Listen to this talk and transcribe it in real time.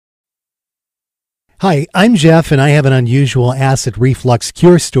Hi, I'm Jeff, and I have an unusual acid reflux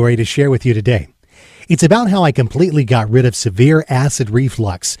cure story to share with you today. It's about how I completely got rid of severe acid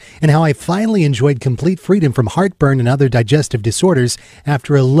reflux and how I finally enjoyed complete freedom from heartburn and other digestive disorders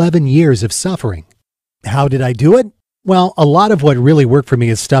after 11 years of suffering. How did I do it? Well, a lot of what really worked for me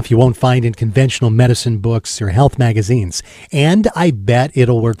is stuff you won't find in conventional medicine books or health magazines, and I bet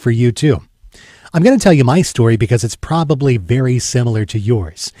it'll work for you too. I'm going to tell you my story because it's probably very similar to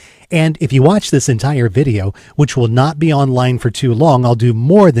yours. And if you watch this entire video, which will not be online for too long, I'll do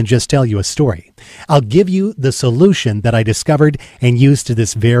more than just tell you a story. I'll give you the solution that I discovered and use to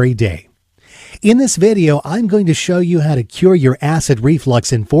this very day. In this video, I'm going to show you how to cure your acid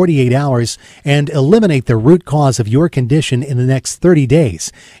reflux in 48 hours and eliminate the root cause of your condition in the next 30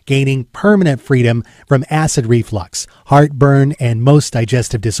 days, gaining permanent freedom from acid reflux, heartburn, and most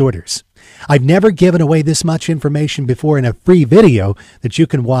digestive disorders. I've never given away this much information before in a free video that you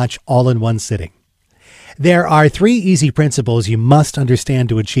can watch all in one sitting. There are 3 easy principles you must understand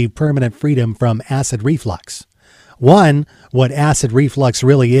to achieve permanent freedom from acid reflux. 1, what acid reflux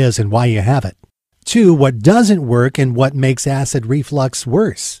really is and why you have it. 2, what doesn't work and what makes acid reflux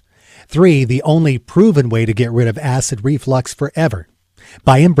worse. 3, the only proven way to get rid of acid reflux forever.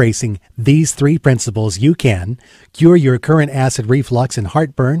 By embracing these 3 principles, you can cure your current acid reflux and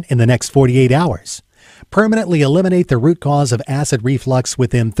heartburn in the next 48 hours, permanently eliminate the root cause of acid reflux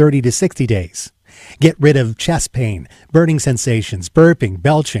within 30 to 60 days, get rid of chest pain, burning sensations, burping,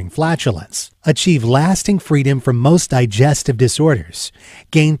 belching, flatulence, achieve lasting freedom from most digestive disorders,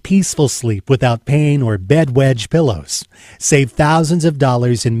 gain peaceful sleep without pain or bed wedge pillows, save thousands of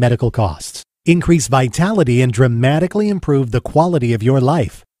dollars in medical costs, increase vitality, and dramatically improve the quality of your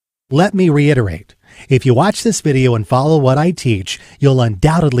life. Let me reiterate, if you watch this video and follow what I teach, you'll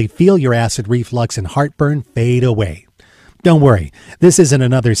undoubtedly feel your acid reflux and heartburn fade away. Don't worry, this isn't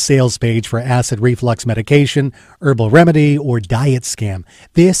another sales page for acid reflux medication, herbal remedy, or diet scam.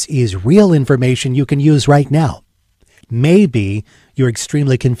 This is real information you can use right now. Maybe you're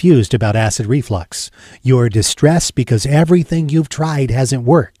extremely confused about acid reflux. You're distressed because everything you've tried hasn't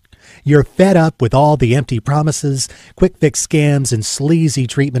worked. You're fed up with all the empty promises, quick fix scams, and sleazy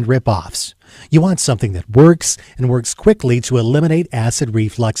treatment ripoffs. You want something that works and works quickly to eliminate acid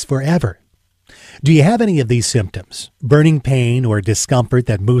reflux forever. Do you have any of these symptoms? Burning pain or discomfort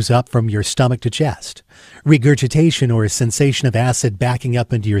that moves up from your stomach to chest? Regurgitation or a sensation of acid backing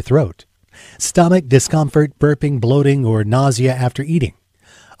up into your throat? Stomach discomfort, burping, bloating, or nausea after eating?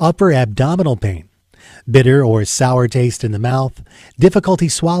 Upper abdominal pain? Bitter or sour taste in the mouth? Difficulty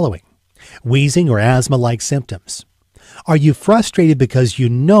swallowing? Wheezing or asthma-like symptoms? Are you frustrated because you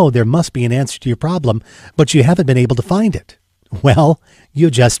know there must be an answer to your problem, but you haven't been able to find it? Well, you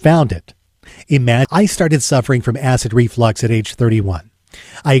just found it. Imagine I started suffering from acid reflux at age 31.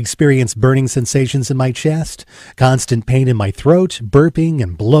 I experienced burning sensations in my chest, constant pain in my throat, burping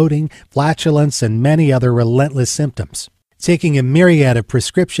and bloating, flatulence, and many other relentless symptoms. Taking a myriad of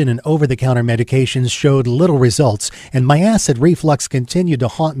prescription and over-the-counter medications showed little results, and my acid reflux continued to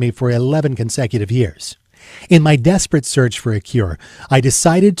haunt me for 11 consecutive years. In my desperate search for a cure, I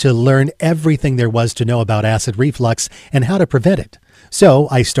decided to learn everything there was to know about acid reflux and how to prevent it. So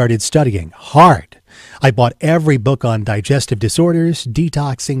I started studying hard. I bought every book on digestive disorders,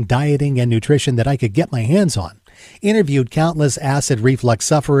 detoxing, dieting, and nutrition that I could get my hands on, interviewed countless acid reflux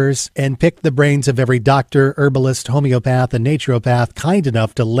sufferers, and picked the brains of every doctor, herbalist, homeopath, and naturopath kind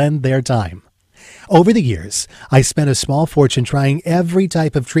enough to lend their time. Over the years, I spent a small fortune trying every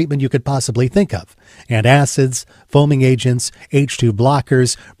type of treatment you could possibly think of: antacids, foaming agents, H2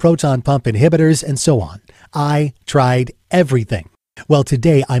 blockers, proton pump inhibitors, and so on. I tried everything. Well,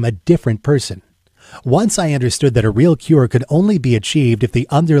 today I'm a different person. Once I understood that a real cure could only be achieved if the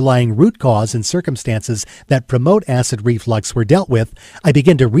underlying root cause and circumstances that promote acid reflux were dealt with, I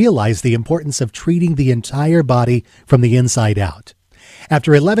began to realize the importance of treating the entire body from the inside out.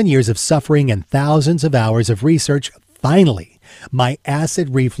 After 11 years of suffering and thousands of hours of research, finally, my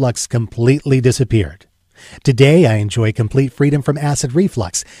acid reflux completely disappeared. Today, I enjoy complete freedom from acid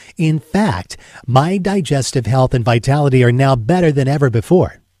reflux. In fact, my digestive health and vitality are now better than ever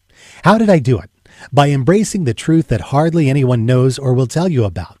before. How did I do it? By embracing the truth that hardly anyone knows or will tell you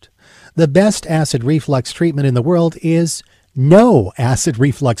about. The best acid reflux treatment in the world is no acid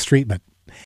reflux treatment.